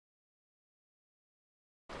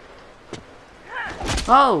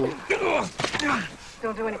Oh!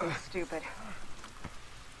 Don't do anything stupid.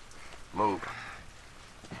 Move.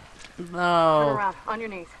 Turn No. around, on your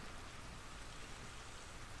knees.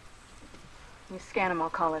 You scan him, I'll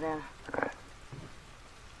call it in. Alright.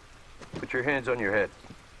 Put your hands on your head.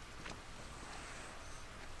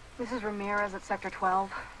 This is Ramirez at Sector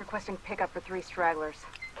 12, requesting pickup for 3 stragglers.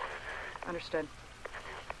 Understood.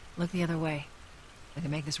 Look the other way. I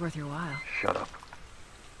can make this worth your while. Shut up.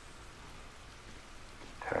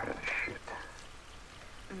 Tired of this shit.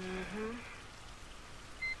 Mm-hmm.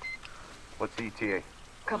 What's the ETA?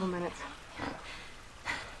 Couple minutes.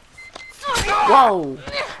 Whoa!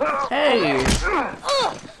 Hey!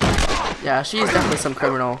 Yeah, she's definitely some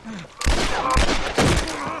criminal.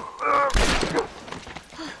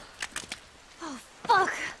 Oh,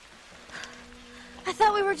 fuck! I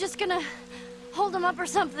thought we were just gonna hold him up or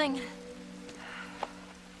something.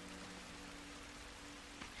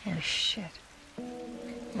 Oh, shit.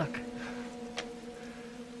 Look.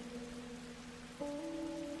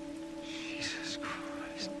 Jesus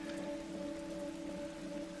Christ.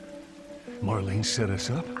 Marlene set us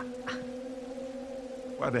up?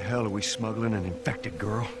 Why the hell are we smuggling an infected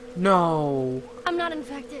girl? No. I'm not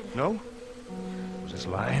infected. No? Was this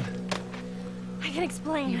lying? I can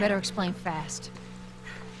explain. You better explain fast.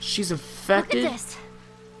 She's Look infected? at this.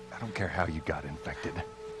 I don't care how you got infected.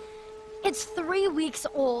 It's 3 weeks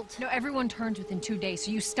old. No, everyone turns within 2 days,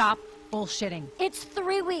 so you stop bullshitting. It's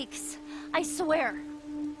 3 weeks. I swear.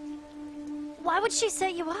 Why would she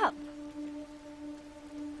set you up?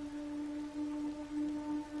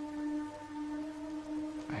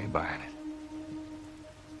 I ain't buying it.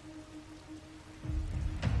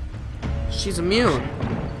 She's immune.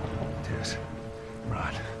 Tess,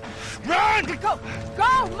 run. Go!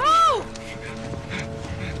 Go! Move!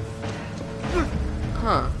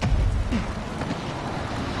 Huh.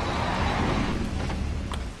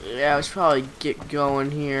 Yeah, we should probably get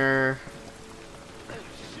going here.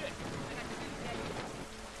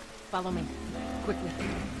 Follow me. Quickly.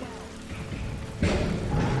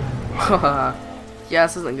 Yeah,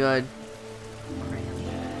 this isn't good.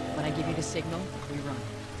 When I give you the signal, we run.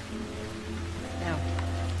 Now.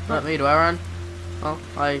 Not me, do I run? Well,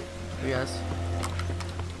 I guess.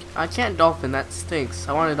 I can't dolphin, that stinks.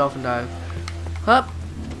 I want a dolphin dive. Hup!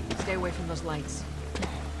 Stay away from those lights.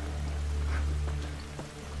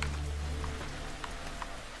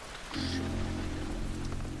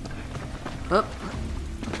 Hup.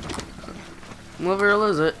 Move it or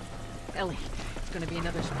lose it. Ellie, it's gonna be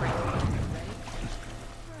another sprint.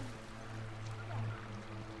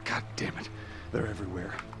 God damn it. They're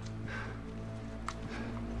everywhere.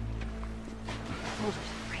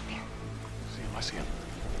 Right there. See him, I see him.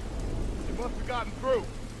 You must have gotten through.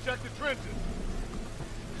 Check the trenches.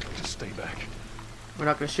 Just stay back. We're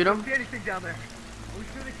not gonna shoot him? See anything down there? Are we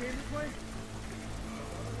sure they came this way?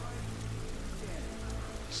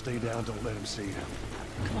 Stay down, don't let him see you.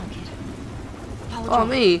 Come on, kid. Oh,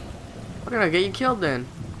 me? We're gonna get you killed then.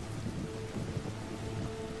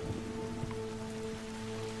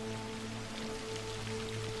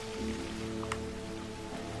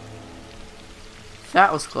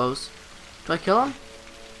 That was close. Do I kill him?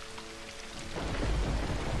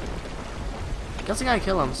 Guess I gotta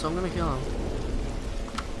kill him, so I'm gonna kill him.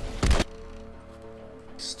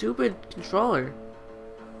 Stupid controller.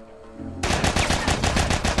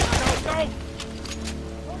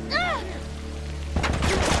 Go!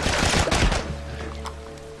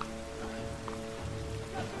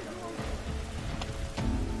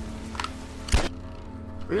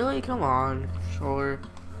 Really? Come on, controller.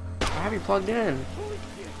 I have you plugged in.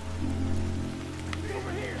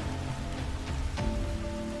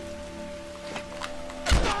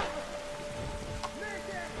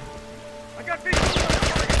 I got these.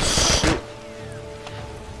 Shoot.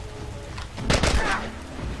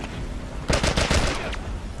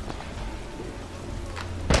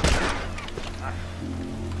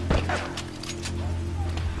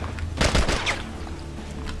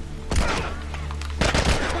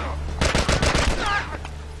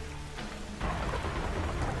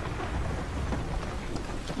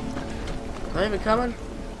 Are they even coming?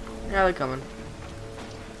 Yeah, they're coming.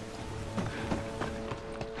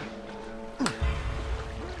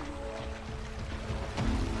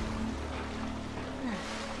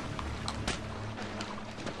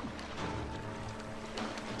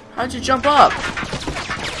 How'd you jump up?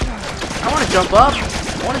 I want to jump up.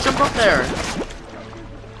 I want to jump up there.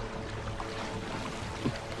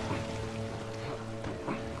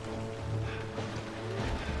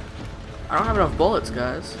 I don't have enough bullets,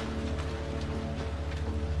 guys.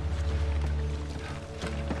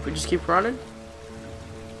 If we just keep running?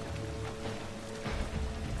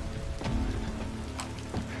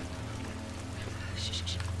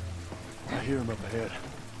 hear him up ahead.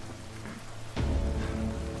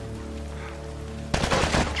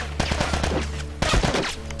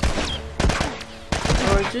 What do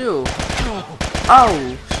I do?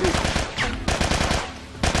 Oh, shoot.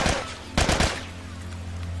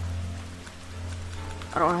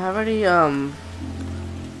 I don't have any,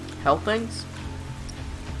 health things?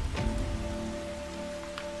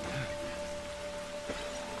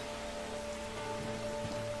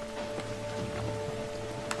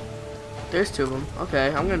 There's two of them. Okay,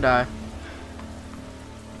 I'm gonna die.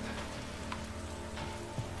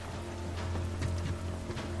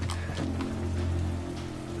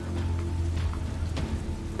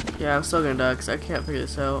 Yeah, I'm still gonna die because I can't figure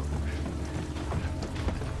this out.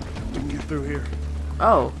 We can get through here.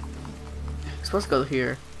 Oh. I'm supposed to go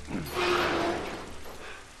here.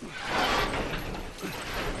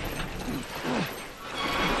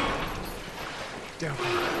 Down.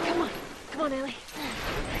 Come on, Ellie.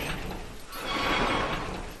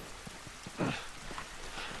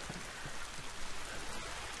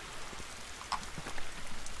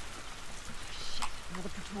 Shit, another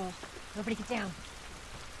patrol. Nobody get down.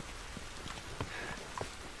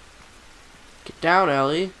 Get down,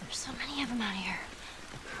 Ellie. There's so many of them out here.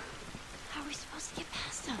 How are we supposed to get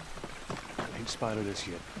past them? Ain't spotted us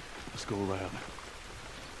yet. Let's go around.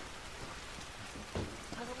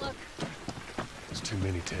 How's it look? There's too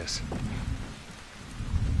many, Tess.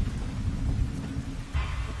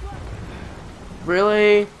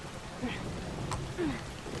 Really?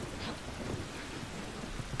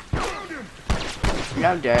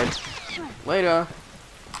 Yeah, I'm dead. Later.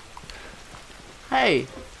 Hey,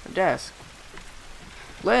 a desk.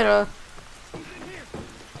 Later.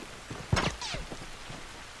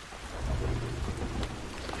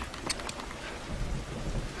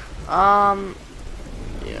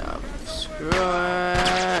 Yeah, screw it.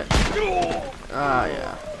 Ah,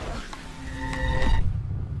 yeah.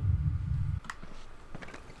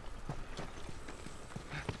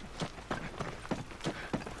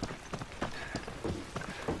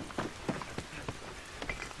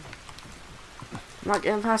 I'm not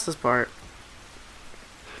getting past this part.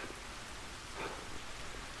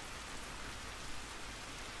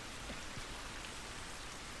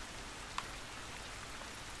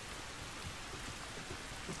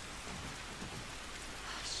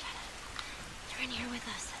 Oh, shit. They're in here with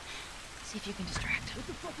us. See if you can distract him.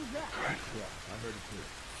 Yeah, I heard it too.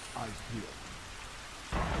 Eyes peeled.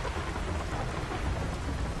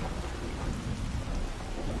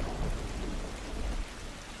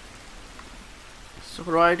 So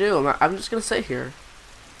what do I do? I'm just gonna sit here.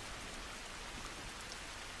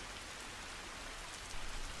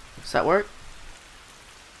 Does that work?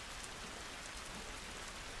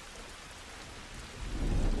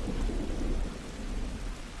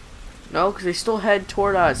 No, because they still head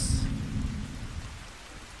toward us.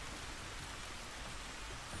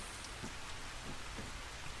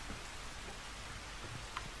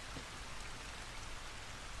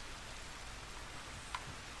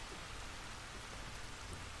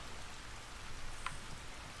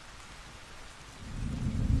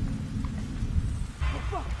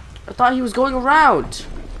 I thought he was going around.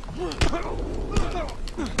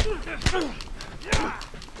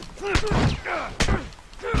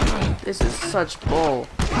 This is such bull.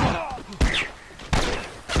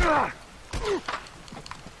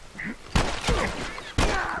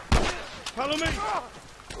 Follow me!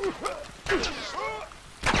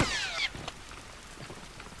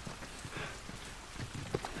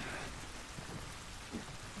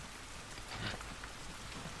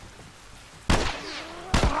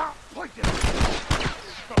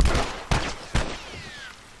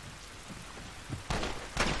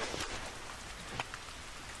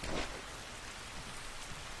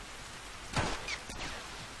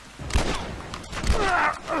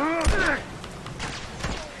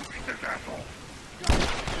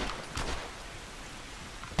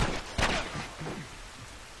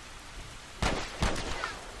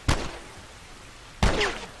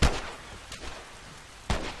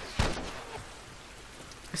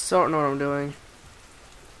 I still don't know what I'm doing.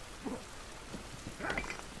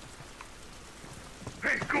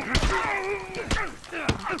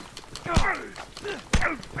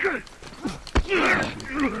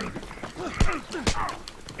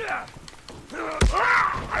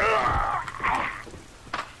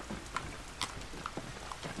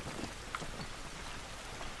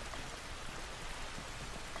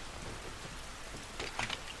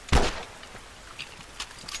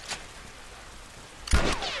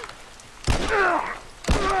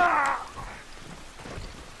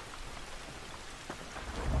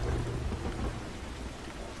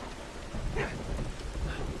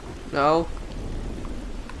 No.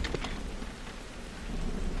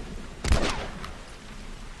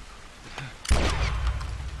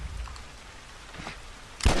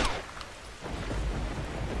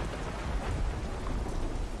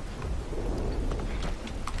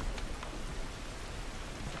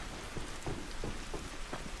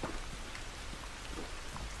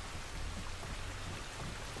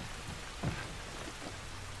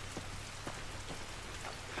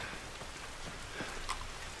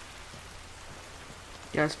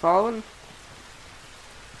 You guys following?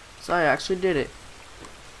 So I actually did it.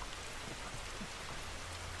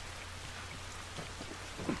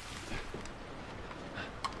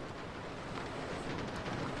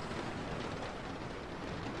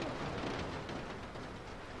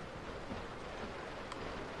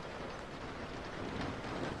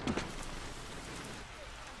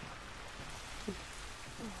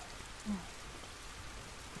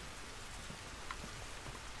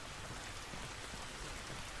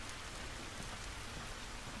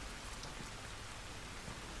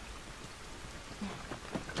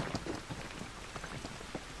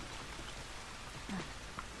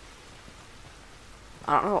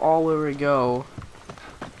 I don't know all where we go.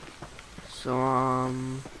 So,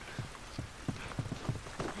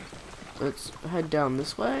 let's head down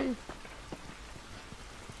this way.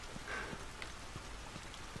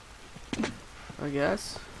 I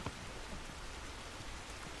guess.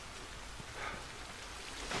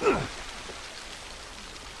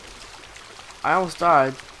 I almost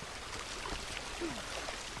died.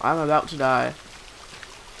 I'm about to die.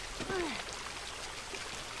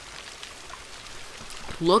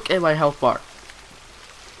 Look at my health bar.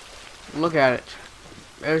 Look at it.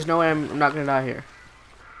 There's no way I'm not gonna die here.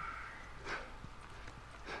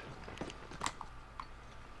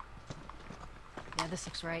 Yeah, this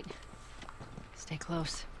looks right. Stay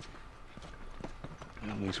close.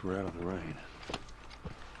 At least we're out of the rain.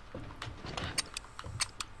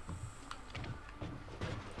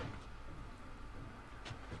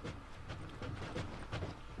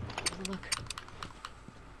 Have a look.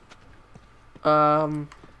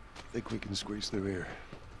 Think we can squeeze through here.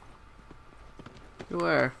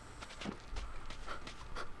 Where?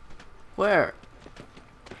 Where?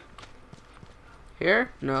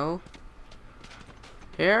 Here? No.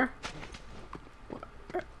 Here?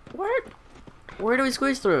 Where? Where do we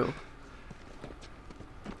squeeze through?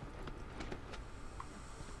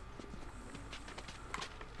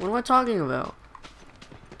 What am I talking about?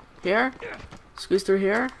 Here? Squeeze through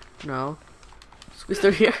here? No. Squeeze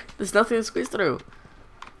through here? There's nothing to squeeze through.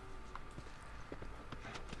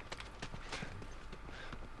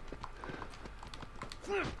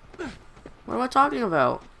 What am I talking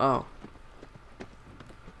about? Oh.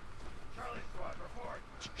 Charlie squad, report.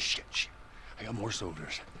 Shit. I got more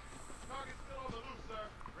soldiers. Target's still on the loose, sir.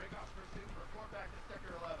 Break off pursuit. Report back to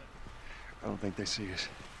Sector 11. I don't think they see us.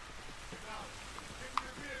 Acknowledge. Get to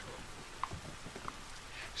your vehicle.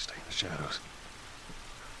 Stay in the shadows.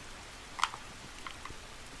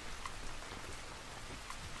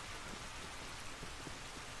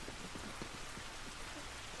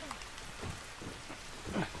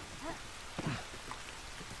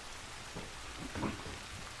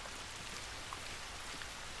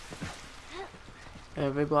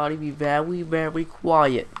 Everybody be very, very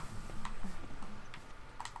quiet.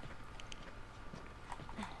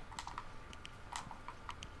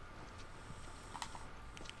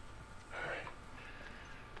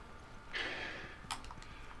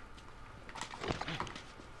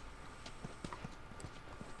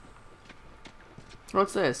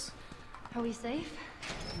 What's this? Are we safe?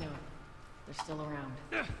 No, they're still around.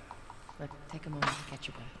 But take a moment to catch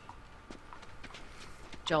your breath.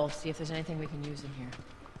 Joel, see if there's anything we can use in here.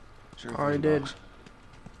 Sure Already thing, did. boss.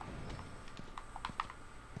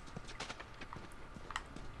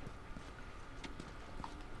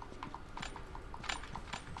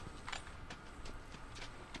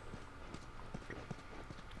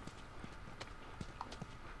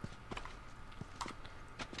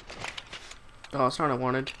 Oh, it's not what I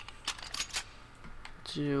wanted.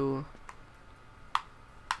 To...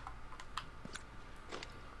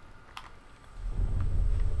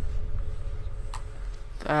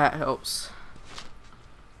 That helps.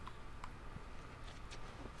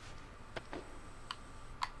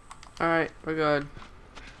 Alright, we're good.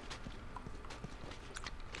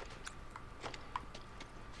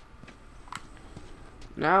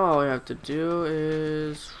 Now all we have to do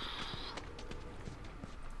is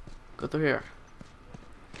go through here.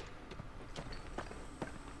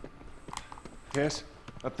 Yes?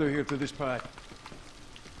 Up through here, through this pipe.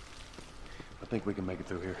 I think we can make it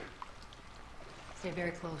through here. Stay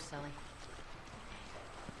very close, Sully.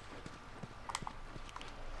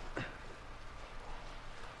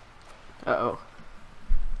 Uh-oh.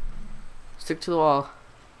 Stick to the wall.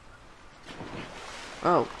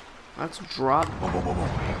 Oh, that's a drop.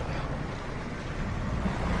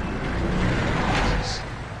 Jesus.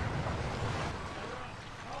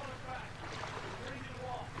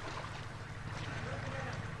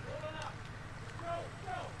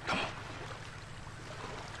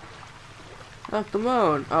 Look, the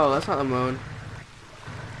moon. Oh, that's not the moon.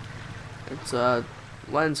 It's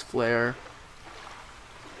Lens flare.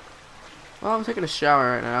 Well, I'm taking a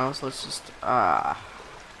shower right now, so let's just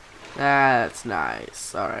that's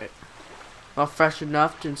nice. Alright. Well, fresh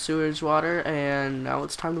enough in sewage water, and now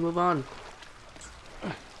it's time to move on.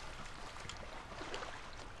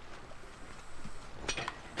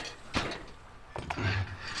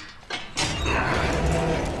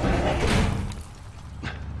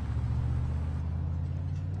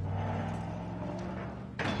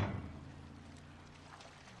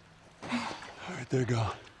 Alright, there you go.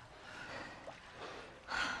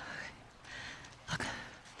 Look,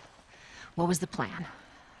 what was the plan?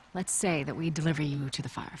 Let's say that we deliver you to the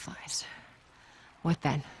Fireflies. What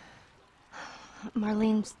then?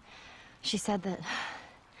 Marlene, she said that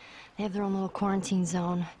they have their own little quarantine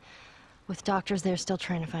zone with doctors there still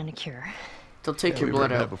trying to find a cure. They'll take your we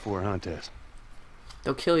blood heard that out. before, huh, Tess?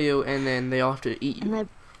 They'll kill you, and then they all have to eat you. And that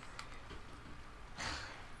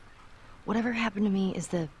whatever happened to me is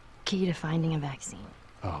the key to finding a vaccine.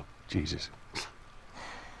 Oh, Jesus.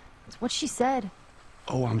 It's what she said.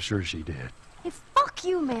 Oh, I'm sure she did. Hey, fuck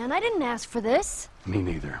you, man. I didn't ask for this. Me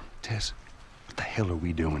neither. Tess, what the hell are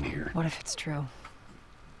we doing here? What if it's true?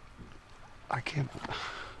 I can't...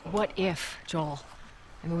 What if, Joel?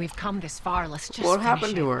 I mean, we've come this far. Let's just What finish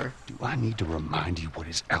happened to it. her? Do I need to remind you what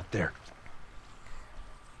is out there?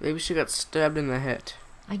 Maybe she got stabbed in the head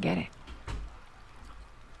I get it.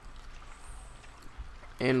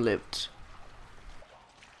 and lived.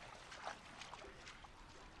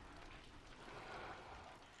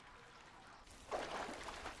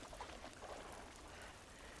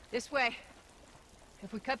 This way.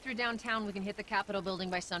 If we cut through downtown, we can hit the Capitol building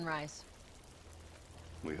by sunrise.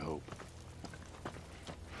 We hope.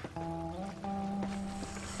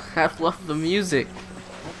 I love the music.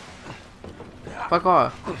 Fuck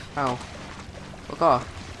off. Ow. Fuck off.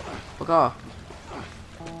 Fuck off.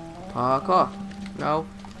 Fuck off. No.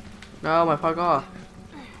 No, my fuck off.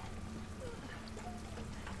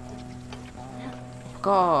 Fuck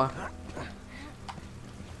off.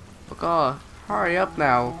 Fuck off. Hurry up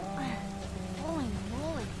now. Holy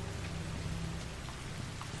moly.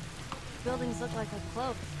 Buildings look like a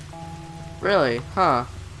cloak. Really? Huh.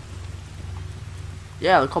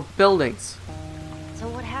 Yeah, they're called buildings. So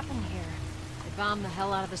what happened here? They bombed the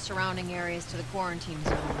hell out of the surrounding areas to the quarantine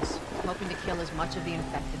zones, hoping to kill as much of the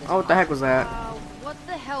infected as Oh, what the heck was that? What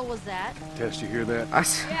the hell was that? Tess, you hear that?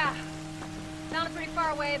 Yeah. Sounded pretty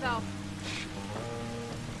far away, though.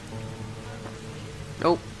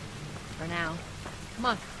 Nope. For now. Come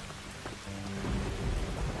on.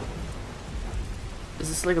 Is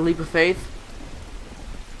this like a leap of faith?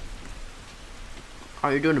 Oh,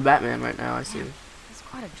 you're doing a Batman right now, I see. That's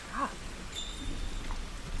quite a drop.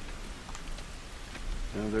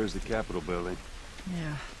 Now there's the Capitol building.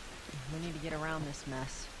 Yeah. We need to get around this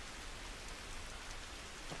mess.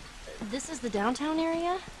 This is the downtown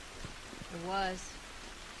area? It was.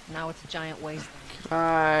 Now it's a giant wasteland.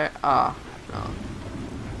 No.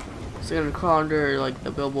 So I'm gonna crawl under like the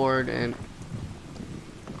billboard and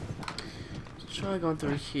let's try going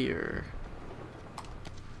through here.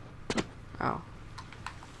 Ow.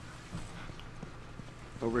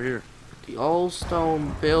 Over here. The old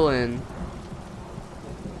stone building.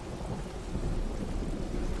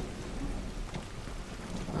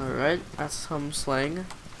 Alright, that's some slang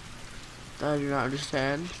that I do not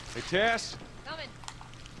understand. Hey, Tess! Coming.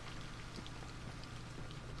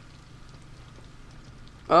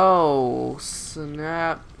 Oh,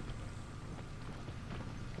 snap.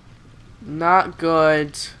 Not good.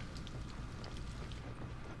 It's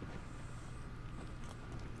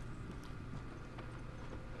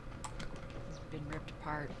been ripped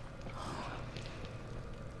apart.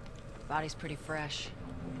 Body's pretty fresh.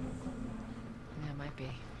 Yeah, it might be.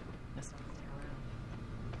 Must be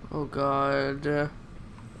around. Oh god.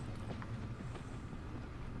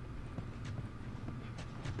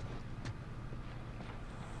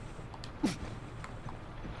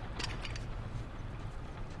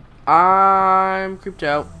 I'm creeped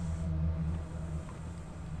out.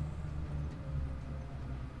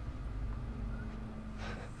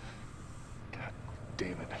 God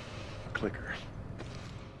damn it. Clicker.